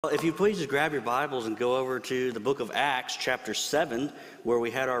If you please just grab your Bibles and go over to the book of Acts, chapter 7, where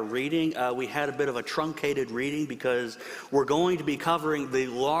we had our reading. We had a bit of a truncated reading because we're going to be covering the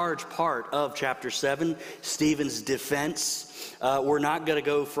large part of chapter 7, Stephen's defense. We're not going to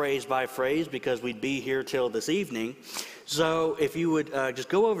go phrase by phrase because we'd be here till this evening. So if you would just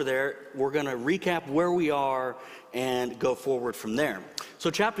go over there, we're going to recap where we are and go forward from there. So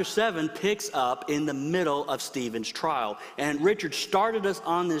chapter 7 picks up in the middle of Stephen's trial. And Richard started us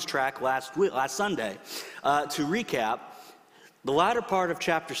on this track last Sunday. To recap, the latter part of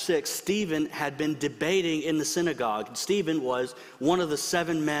chapter 6, Stephen had been debating in the synagogue. Stephen was one of the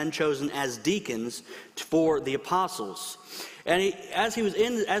 7 men chosen as deacons for the apostles. And as he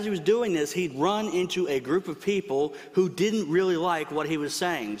was doing this, he'd run into a group of people who didn't really like what he was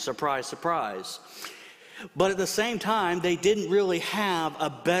saying. Surprise, surprise. But at the same time, they didn't really have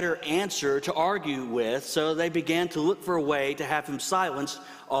a better answer to argue with, so they began to look for a way to have him silenced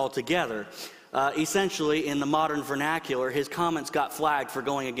altogether. Essentially, in the modern vernacular, his comments got flagged for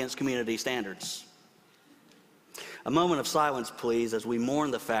going against community standards. A moment of silence, please, as we mourn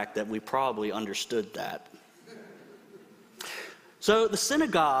the fact that we probably understood that. So the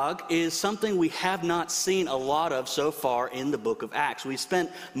synagogue is something we have not seen a lot of so far in the book of Acts. We spent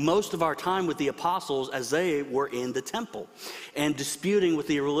most of our time with the apostles as they were in the temple and disputing with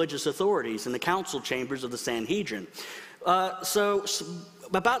the religious authorities in the council chambers of the Sanhedrin. So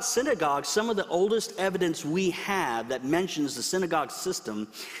about synagogues, some of the oldest evidence we have that mentions the synagogue system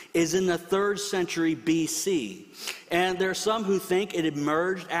is in the 3rd century BC. And there are some who think it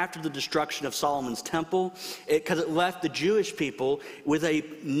emerged after the destruction of Solomon's temple because it left the Jewish people with a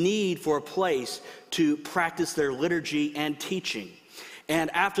need for a place to practice their liturgy and teaching. And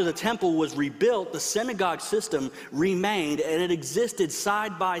after the temple was rebuilt, the synagogue system remained, and it existed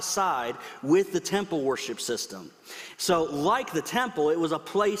side by side with the temple worship system. So like the temple, it was a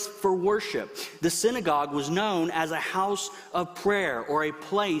place for worship. The synagogue was known as a house of prayer or a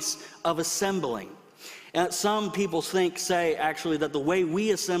place of assembling. And some people say actually that the way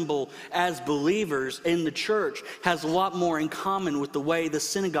we assemble as believers in the church has a lot more in common with the way the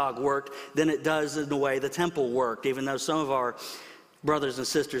synagogue worked than it does in the way the temple worked, even though some of our brothers and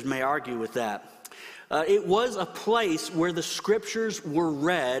sisters may argue with that. It was a place where the scriptures were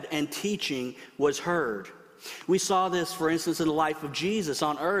read and teaching was heard. We saw this, for instance, in the life of Jesus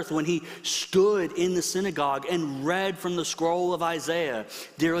on earth when he stood in the synagogue and read from the scroll of Isaiah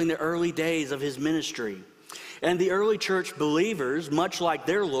during the early days of his ministry. And the early church believers, much like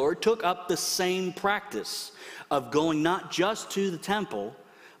their Lord, took up the same practice of going not just to the temple,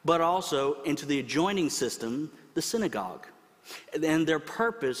 but also into the adjoining system, the synagogue. And their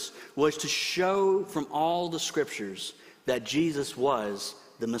purpose was to show from all the scriptures that Jesus was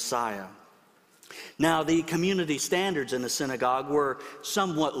the Messiah. Now, the community standards in the synagogue were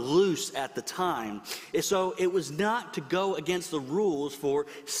somewhat loose at the time. So it was not to go against the rules for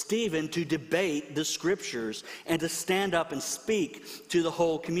Stephen to debate the scriptures and to stand up and speak to the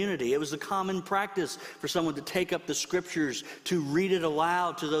whole community. It was a common practice for someone to take up the scriptures, to read it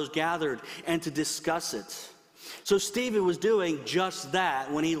aloud to those gathered, and to discuss it. So Stephen was doing just that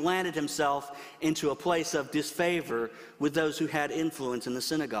when he landed himself into a place of disfavor with those who had influence in the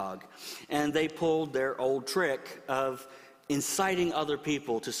synagogue. And they pulled their old trick of inciting other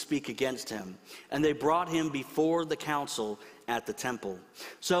people to speak against him. And they brought him before the council at the temple.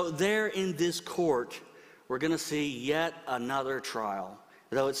 So there in this court, we're going to see yet another trial.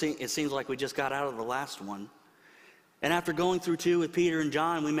 Though it seems like we just got out of the last one. And after going through 2 with Peter and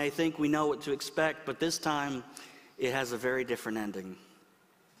John, we may think we know what to expect, but this time it has a very different ending.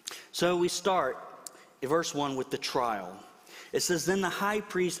 So we start in verse 1 with the trial. It says, "Then the high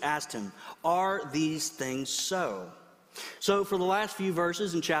priest asked him, 'Are these things so?'" So for the last few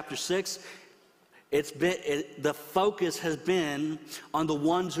verses in chapter 6, the focus has been on the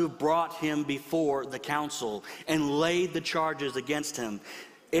ones who brought him before the council and laid the charges against him.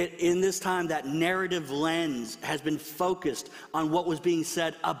 In this time, that narrative lens has been focused on what was being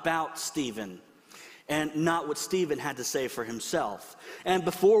said about Stephen and not what Stephen had to say for himself. And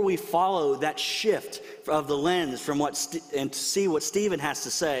before we follow that shift of the lens and to see what Stephen has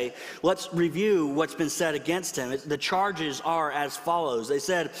to say, let's review what's been said against him. The charges are as follows. They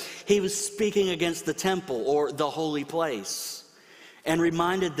said he was speaking against the temple or the holy place, and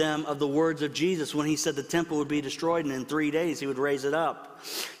reminded them of the words of Jesus when he said the temple would be destroyed and in 3 days he would raise it up.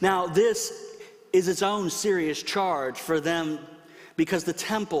 Now, this is its own serious charge for them because the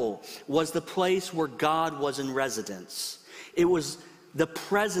temple was the place where God was in residence. It was the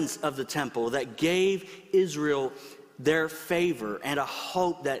presence of the temple that gave Israel their favor and a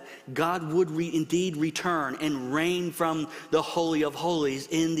hope that God would indeed return and reign from the Holy of Holies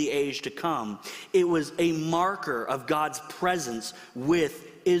in the age to come. It was a marker of God's presence with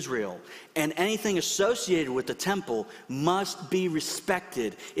Israel. And anything associated with the temple must be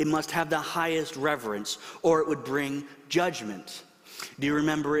respected. It must have the highest reverence, or it would bring judgment. Do you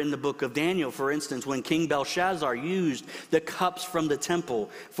remember in the book of Daniel, for instance, when King Belshazzar used the cups from the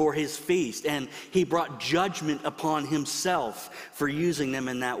temple for his feast, and he brought judgment upon himself for using them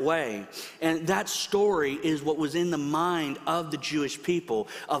in that way? And that story is what was in the mind of the Jewish people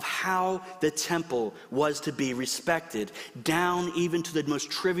of how the temple was to be respected, down even to the most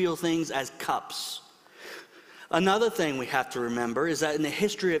trivial things as cups. Another thing we have to remember is that in the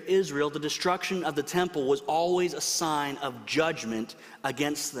history of Israel, the destruction of the temple was always a sign of judgment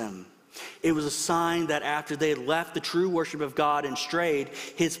against them. It was a sign that after they had left the true worship of God and strayed,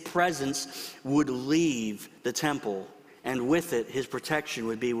 his presence would leave the temple, and with it, his protection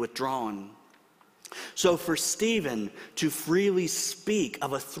would be withdrawn. So for Stephen to freely speak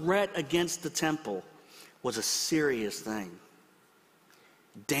of a threat against the temple was a serious thing,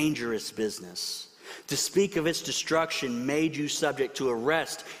 dangerous business. To speak of its destruction made you subject to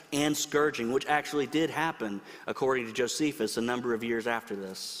arrest and scourging, which actually did happen, according to Josephus, a number of years after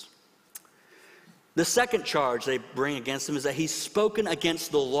this. The second charge they bring against him is that he's spoken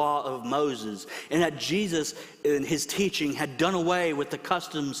against the law of Moses, and that Jesus, in his teaching, had done away with the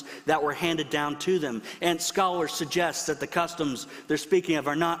customs that were handed down to them. And scholars suggest that the customs they're speaking of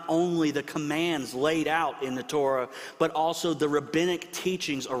are not only the commands laid out in the Torah, but also the rabbinic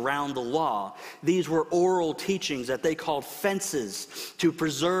teachings around the law. These were oral teachings that they called fences to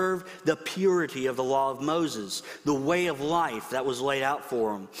preserve the purity of the law of Moses, the way of life that was laid out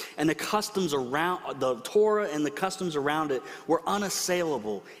for them. And the customs around the Torah and the customs around it were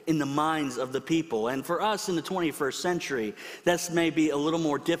unassailable in the minds of the people. And for us in the 21st century, this may be a little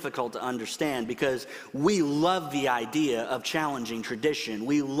more difficult to understand because we love the idea of challenging tradition.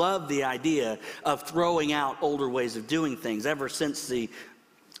 We love the idea of throwing out older ways of doing things. Ever since the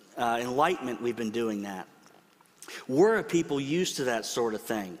Enlightenment, we've been doing that. We're a people used to that sort of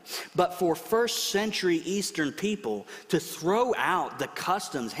thing. But for first century Eastern people, to throw out the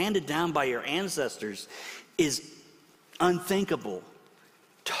customs handed down by your ancestors is unthinkable,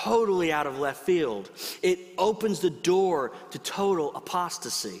 totally out of left field. It opens the door to total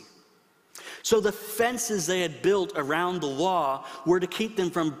apostasy. So the fences they had built around the law were to keep them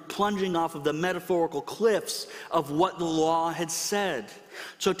from plunging off of the metaphorical cliffs of what the law had said.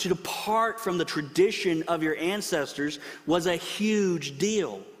 So to depart from the tradition of your ancestors was a huge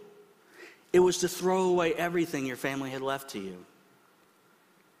deal. It was to throw away everything your family had left to you.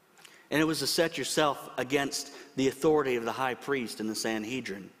 And it was to set yourself against the authority of the high priest and the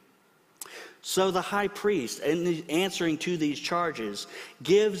Sanhedrin. So the high priest, in answering to these charges,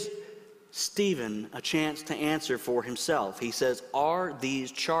 gives Stephen a chance to answer for himself. He says, "Are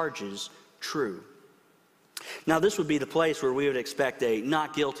these charges true?" Now, this would be the place where we would expect a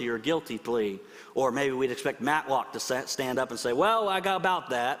not guilty or guilty plea, or maybe we'd expect Matlock to stand up and say, "Well, I got about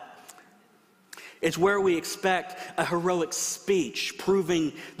that." It's where we expect a heroic speech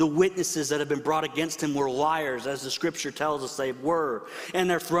proving the witnesses that have been brought against him were liars, as the scripture tells us they were, and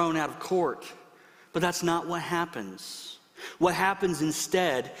they're thrown out of court. But that's not what happens. What happens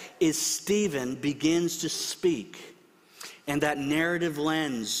instead is Stephen begins to speak, and that narrative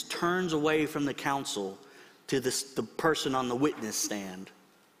lens turns away from the council to the person on the witness stand,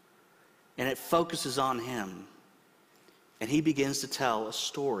 and it focuses on him, and he begins to tell a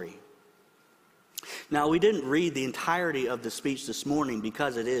story. Now, we didn't read the entirety of the speech this morning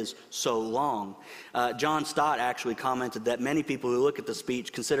because it is so long. John Stott actually commented that many people who look at the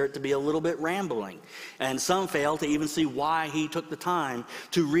speech consider it to be a little bit rambling, and some fail to even see why he took the time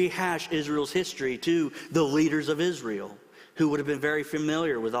to rehash Israel's history to the leaders of Israel, who would have been very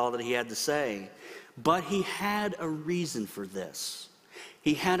familiar with all that he had to say. But he had a reason for this.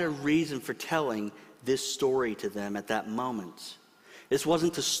 He had a reason for telling this story to them at that moment. This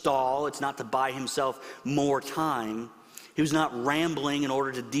wasn't to stall. It's not to buy himself more time. He was not rambling in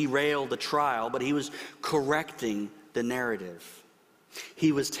order to derail the trial, but he was correcting the narrative.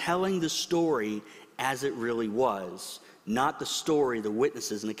 He was telling the story as it really was, not the story the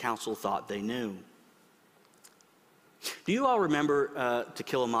witnesses and the council thought they knew. Do you all remember To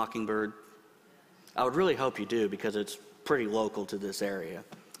Kill a Mockingbird? I would really hope you do, because it's pretty local to this area.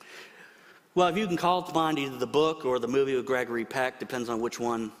 Well, if you can call to mind either the book or the movie with Gregory Peck, depends on which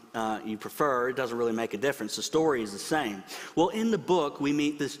one you prefer, it doesn't really make a difference. The story is the same. Well, in the book, we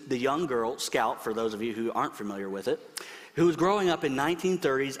meet the young girl, Scout, for those of you who aren't familiar with it. who was growing up in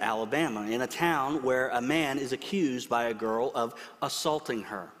 1930s Alabama in a town where a man is accused by a girl of assaulting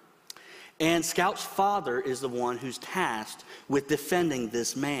her. And Scout's father is the one who's tasked with defending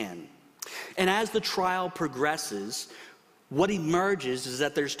this man. And as the trial progresses, what emerges is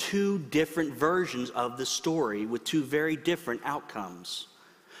that there's two different versions of the story with two very different outcomes.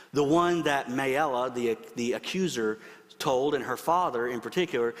 The one that Mayella, the accuser, told, and her father in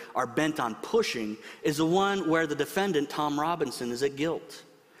particular, are bent on pushing, is the one where the defendant, Tom Robinson, is at guilt.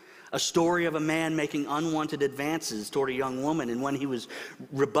 A story of a man making unwanted advances toward a young woman, and when he was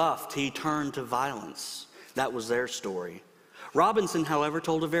rebuffed, he turned to violence. That was their story. Robinson, however,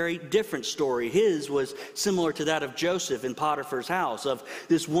 told a very different story. His was similar to that of Joseph in Potiphar's house, of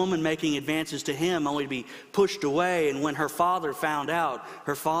this woman making advances to him only to be pushed away, and when her father found out,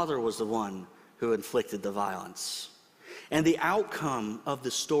 her father was the one who inflicted the violence. And the outcome of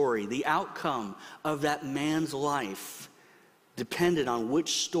the story, the outcome of that man's life, depended on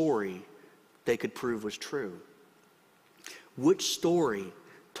which story they could prove was true. Which story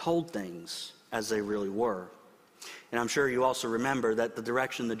told things as they really were. And I'm sure you also remember that the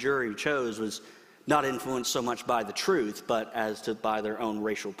direction the jury chose was not influenced so much by the truth, but by their own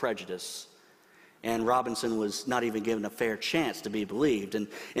racial prejudice. And Robinson was not even given a fair chance to be believed. And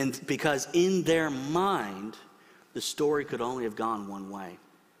because in their mind, the story could only have gone one way.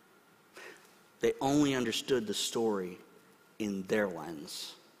 They only understood the story in their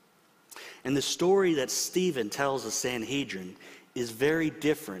lens. And the story that Stephen tells the Sanhedrin is very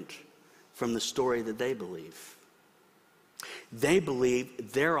different from the story that they believe. They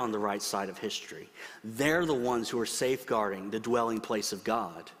believe they're on the right side of history. They're the ones who are safeguarding the dwelling place of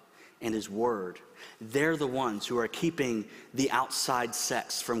God and His Word. They're the ones who are keeping the outside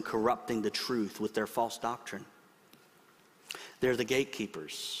sects from corrupting the truth with their false doctrine. They're the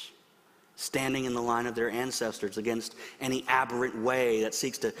gatekeepers, standing in the line of their ancestors against any aberrant way that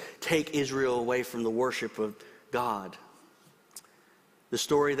seeks to take Israel away from the worship of God. The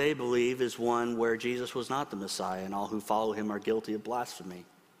story they believe is one where Jesus was not the Messiah, and all who follow him are guilty of blasphemy.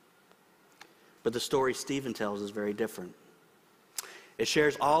 But the story Stephen tells is very different. It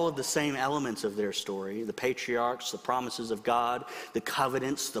shares all of the same elements of their story, the patriarchs, the promises of God, the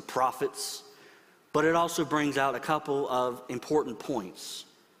covenants, the prophets, but it also brings out a couple of important points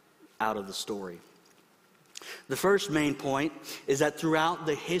out of the story. The first main point is that throughout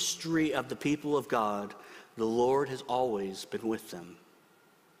the history of the people of God, the Lord has always been with them.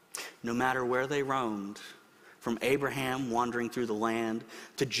 No matter where they roamed, from Abraham wandering through the land,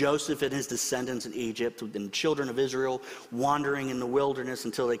 to Joseph and his descendants in Egypt, and the children of Israel wandering in the wilderness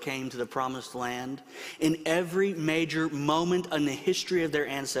until they came to the promised land. In every major moment in the history of their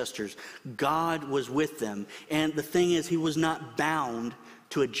ancestors, God was with them. And the thing is, He was not bound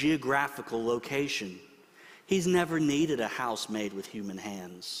to a geographical location. He's never needed a house made with human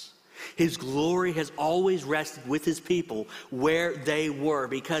hands. His glory has always rested with His people where they were,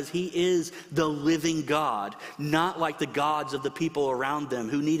 because He is the living God, not like the gods of the people around them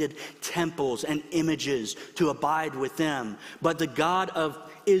who needed temples and images to abide with them. But the God of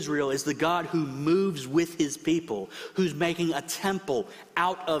Israel is the God who moves with His people, who's making a temple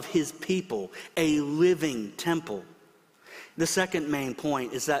out of His people, a living temple. The second main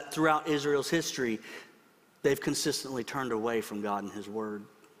point is that throughout Israel's history, they've consistently turned away from God and His Word.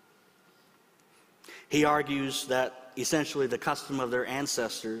 He argues that essentially the custom of their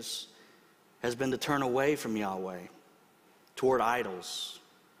ancestors has been to turn away from Yahweh toward idols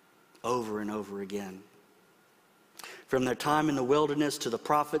over and over again. From their time in the wilderness to the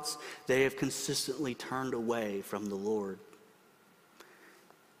prophets, they have consistently turned away from the Lord.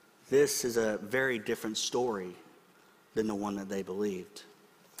 This is a very different story than the one that they believed.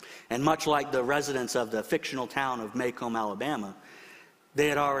 And much like the residents of the fictional town of Macomb, Alabama, they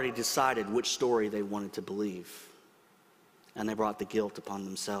had already decided which story they wanted to believe, and they brought the guilt upon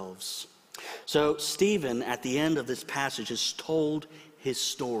themselves. So Stephen, at the end of this passage, has told his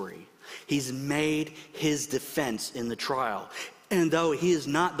story. He's made his defense in the trial. And though he is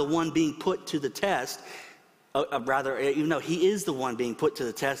not the one being put to the test, even though he is the one being put to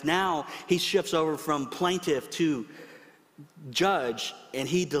the test, now he shifts over from plaintiff to judge, and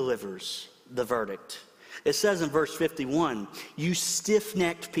he delivers the verdict. It says in verse 51, "You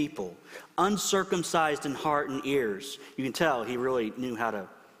stiff-necked people, uncircumcised in heart and ears." You can tell he really knew how to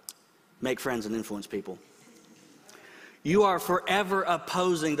make friends and influence people. "You are forever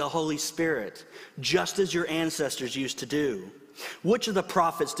opposing the Holy Spirit, just as your ancestors used to do. Which of the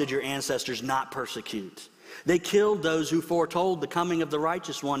prophets did your ancestors not persecute? They killed those who foretold the coming of the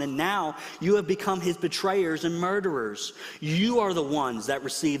righteous one, and now you have become his betrayers and murderers. You are the ones that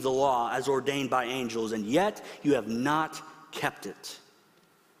received the law as ordained by angels, and yet you have not kept it.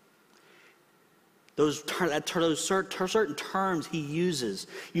 Those certain terms he uses,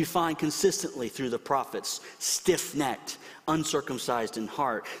 you find consistently through the prophets: stiff-necked, uncircumcised in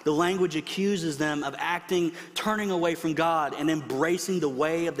heart. The language accuses them of turning away from God and embracing the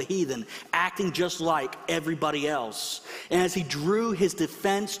way of the heathen, acting just like everybody else. And as he drew his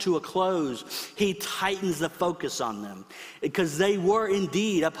defense to a close, he tightens the focus on them, because they were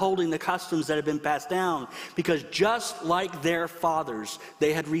indeed upholding the customs that had been passed down, because just like their fathers,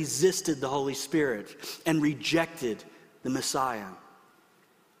 they had resisted the Holy Spirit and rejected the Messiah.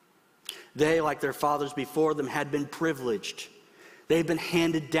 They, like their fathers before them, had been privileged. They've been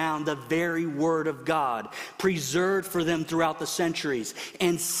handed down the very word of God, preserved for them throughout the centuries,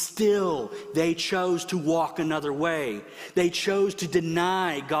 and still they chose to walk another way. They chose to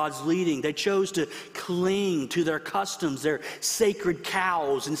deny God's leading. They chose to cling to their customs, their sacred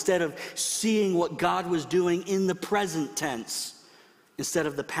cows, instead of seeing what God was doing in the present tense instead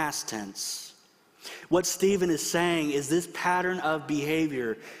of the past tense. What Stephen is saying is this pattern of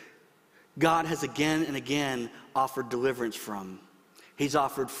behavior God has again and again offered deliverance from. He's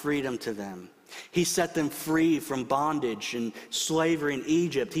offered freedom to them. He set them free from bondage and slavery in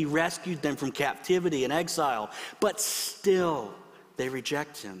Egypt. He rescued them from captivity and exile, but still they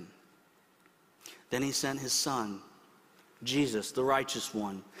reject him. Then he sent his son, Jesus, the righteous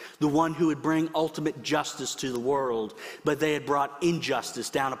one, the one who would bring ultimate justice to the world, but they had brought injustice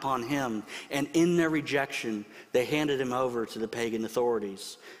down upon him, and in their rejection, they handed him over to the pagan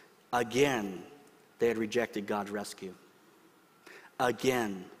authorities. Again, they had rejected God's rescue.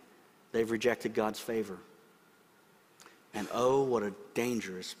 Again, they've rejected God's favor. And oh, what a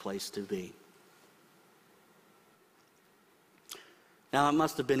dangerous place to be. Now, it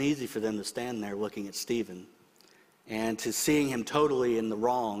must have been easy for them to stand there looking at Stephen and to seeing him totally in the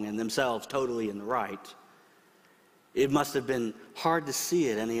wrong and themselves totally in the right. It must have been hard to see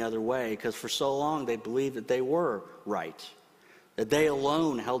it any other way, because for so long they believed that they were right, that they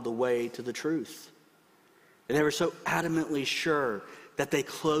alone held the way to the truth. And they were so adamantly sure that they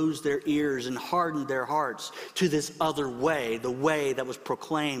closed their ears and hardened their hearts to this other way, the way that was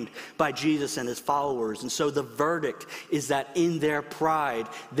proclaimed by Jesus and his followers. And so the verdict is that in their pride,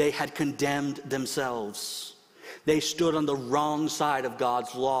 they had condemned themselves. They stood on the wrong side of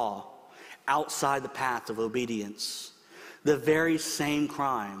God's law, outside the path of obedience, the very same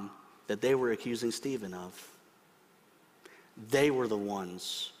crime that they were accusing Stephen of. They were the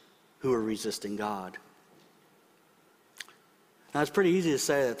ones who were resisting God. Now, it's pretty easy to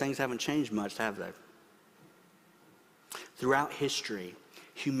say that things haven't changed much, have they? Throughout history,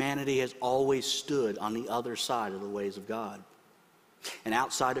 humanity has always stood on the other side of the ways of God. And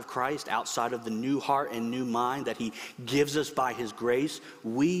outside of Christ, outside of the new heart and new mind that he gives us by his grace,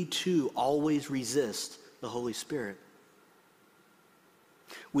 we too always resist the Holy Spirit.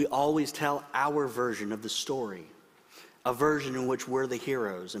 We always tell our version of the story, a version in which we're the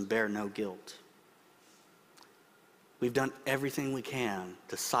heroes and bear no guilt. We've done everything we can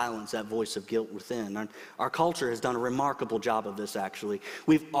to silence that voice of guilt within. Our culture has done a remarkable job of this, actually.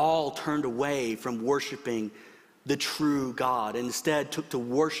 We've all turned away from worshiping the true God, and instead took to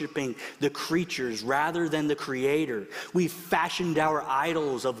worshiping the creatures rather than the Creator. We've fashioned our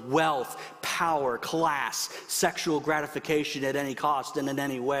idols of wealth, power, class, sexual gratification at any cost and in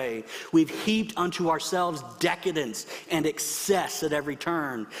any way. We've heaped unto ourselves decadence and excess at every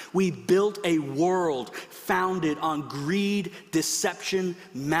turn. We built a world founded on greed, deception,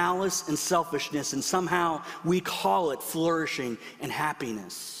 malice, and selfishness, and somehow we call it flourishing and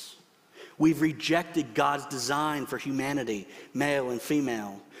happiness. We've rejected God's design for humanity, male and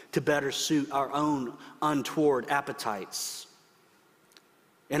female, to better suit our own untoward appetites.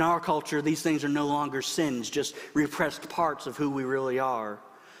 In our culture, these things are no longer sins, just repressed parts of who we really are.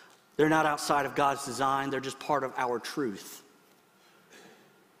 They're not outside of God's design, they're just part of our truth.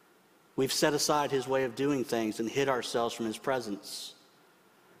 We've set aside his way of doing things and hid ourselves from his presence.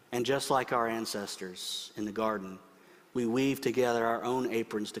 And just like our ancestors in the garden, we weave together our own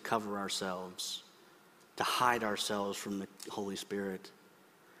aprons to cover ourselves, to hide ourselves from the Holy Spirit,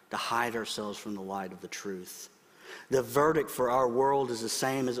 to hide ourselves from the light of the truth. The verdict for our world is the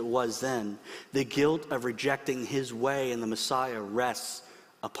same as it was then. The guilt of rejecting his way and the Messiah rests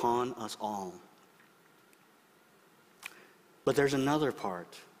upon us all. But there's another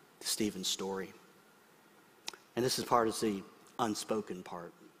part to Stephen's story. And this is the unspoken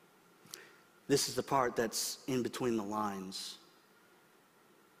part. This is the part that's in between the lines.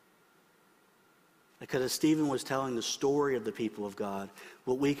 Because as Stephen was telling the story of the people of God,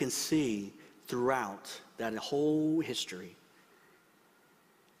 what we can see throughout that whole history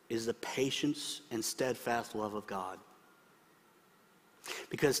is the patience and steadfast love of God.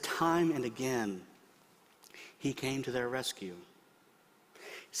 Because time and again, he came to their rescue,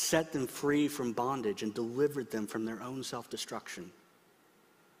 set them free from bondage, and delivered them from their own self-destruction.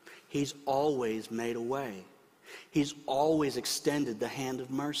 He's always made a way. He's always extended the hand of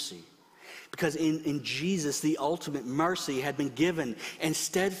mercy. Because in Jesus, the ultimate mercy had been given and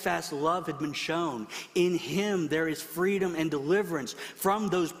steadfast love had been shown. In him, there is freedom and deliverance from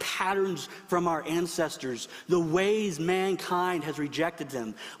those patterns from our ancestors, the ways mankind has rejected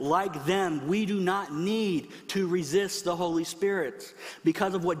them. Like them, we do not need to resist the Holy Spirit.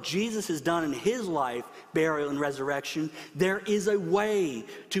 Because of what Jesus has done in his life, burial, and resurrection, there is a way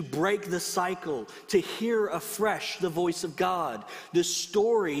to break the cycle, to hear afresh the voice of God. The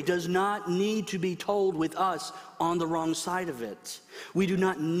story does not need to be told with us on the wrong side of it. We do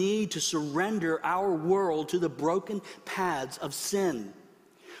not need to surrender our world to the broken paths of sin.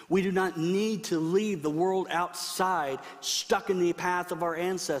 We do not need to leave the world outside, stuck in the path of our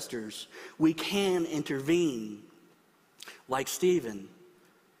ancestors. We can intervene, like Stephen,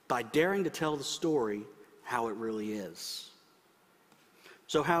 by daring to tell the story how it really is.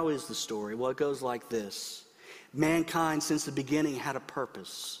 So how is the story? Well, it goes like this. Mankind since the beginning had a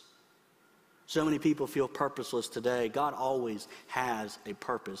purpose. So many people feel purposeless today. God always has a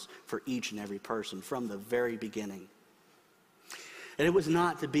purpose for each and every person from the very beginning. And it was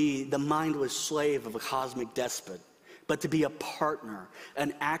not to be the mindless slave of a cosmic despot, but to be a partner,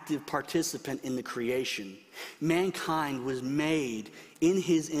 an active participant in the creation. Mankind was made in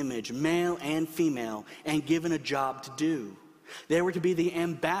his image, male and female, and given a job to do. They were to be the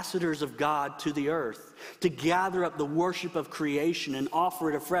ambassadors of God to the earth, to gather up the worship of creation and offer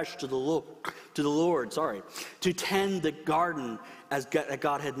it afresh to the Lord, to tend the garden as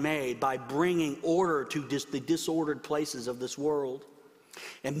God had made by bringing order to the disordered places of this world.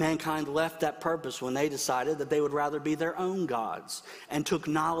 And mankind left that purpose when they decided that they would rather be their own gods and took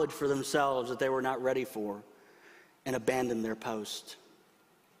knowledge for themselves that they were not ready for and abandoned their post.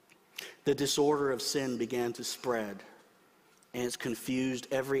 The disorder of sin began to spread, and it's confused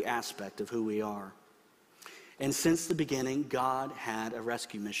every aspect of who we are. And since the beginning, God had a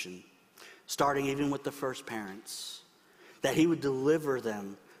rescue mission, starting even with the first parents, that he would deliver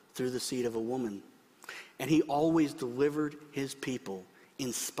them through the seed of a woman. And he always delivered his people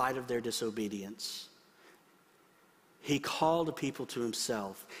in spite of their disobedience. He called a people to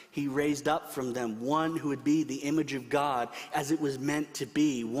himself. He raised up from them one who would be the image of God as it was meant to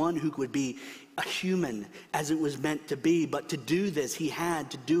be, one who would be a human as it was meant to be. But to do this, he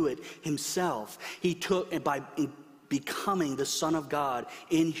had to do it himself. He took, and by becoming the Son of God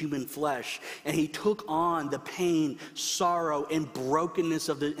in human flesh, and he took on the pain, sorrow, and brokenness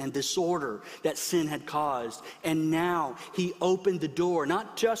and disorder that sin had caused. And now he opened the door,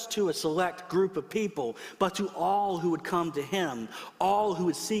 not just to a select group of people, but to all who would come to him, all who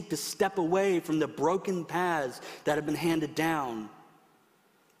would seek to step away from the broken paths that have been handed down.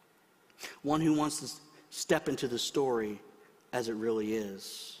 One who wants to step into the story as it really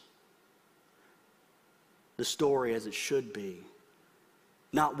is. The story as it should be.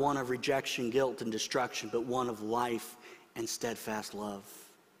 Not one of rejection, guilt, and destruction, but one of life and steadfast love.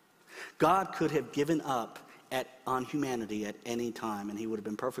 God could have given up on humanity at any time, and he would have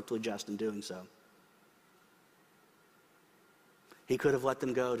been perfectly just in doing so. He could have let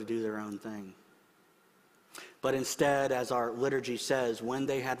them go to do their own thing. But instead, as our liturgy says, when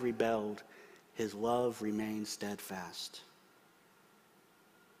they had rebelled, his love remained steadfast.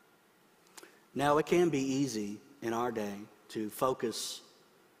 Now, it can be easy in our day to focus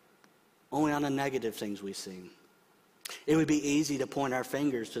only on the negative things we see. It would be easy to point our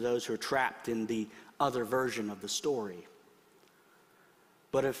fingers to those who are trapped in the other version of the story.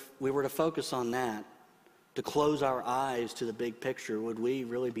 But if we were to focus on that, to close our eyes to the big picture, would we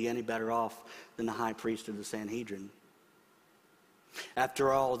really be any better off than the high priest of the Sanhedrin?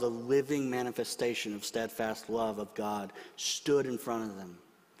 After all, the living manifestation of steadfast love of God stood in front of them.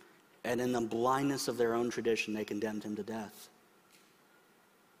 And in the blindness of their own tradition, they condemned him to death.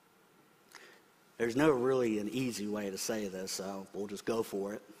 There's no really an easy way to say this, so we'll just go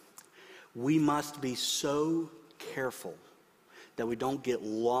for it. We must be so careful that we don't get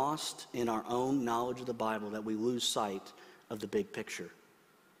lost in our own knowledge of the Bible, that we lose sight of the big picture.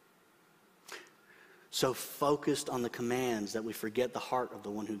 So focused on the commands that we forget the heart of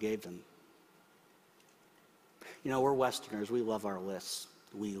the one who gave them. You know, we're Westerners. We love our lists.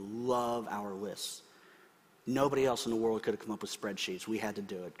 We love our lists. Nobody else in the world could have come up with spreadsheets. We had to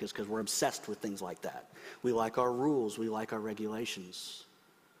do it because we're obsessed with things like that. We like our rules. We like our regulations.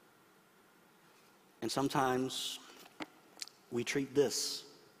 And sometimes we treat this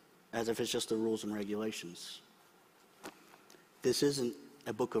as if it's just the rules and regulations. This isn't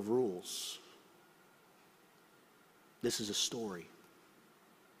a book of rules. This is a story.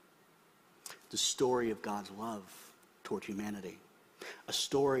 The story of God's love toward humanity. A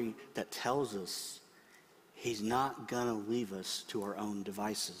story that tells us He's not going to leave us to our own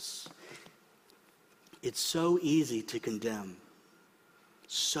devices. It's so easy to condemn.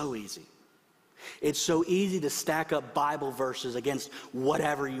 So easy. It's so easy to stack up Bible verses against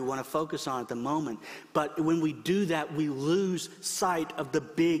whatever you want to focus on at the moment. But when we do that, we lose sight of the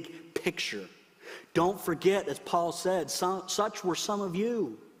big picture. Don't forget, as Paul said, such were some of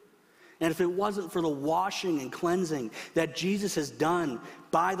you. And if it wasn't for the washing and cleansing that Jesus has done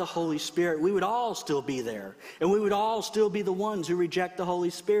by the Holy Spirit, we would all still be there. And we would all still be the ones who reject the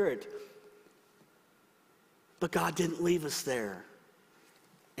Holy Spirit. But God didn't leave us there.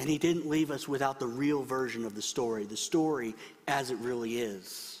 And He didn't leave us without the real version of the story as it really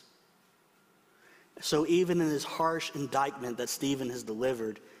is. So even in this harsh indictment that Stephen has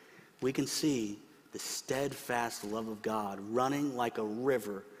delivered, we can see the steadfast love of God running like a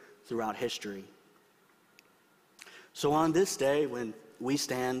river throughout history. So on this day, when we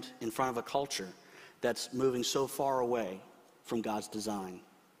stand in front of a culture that's moving so far away from God's design,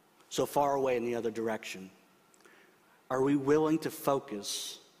 so far away in the other direction, are we willing to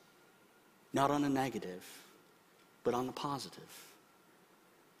focus not on the negative, but on the positive?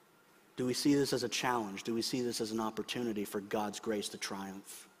 Do we see this as a challenge? Do we see this as an opportunity for God's grace to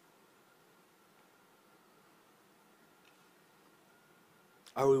triumph?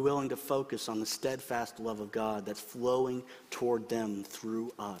 Are we willing to focus on the steadfast love of God that's flowing toward them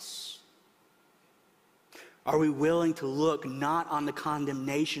through us? Are we willing to look not on the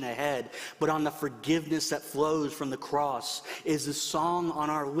condemnation ahead, but on the forgiveness that flows from the cross? Is the song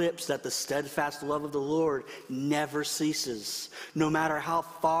on our lips that the steadfast love of the Lord never ceases? No matter how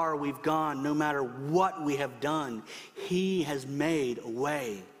far we've gone, no matter what we have done, He has made a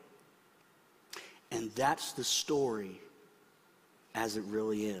way. And that's the story as it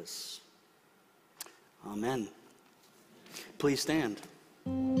really is. Amen. Please stand.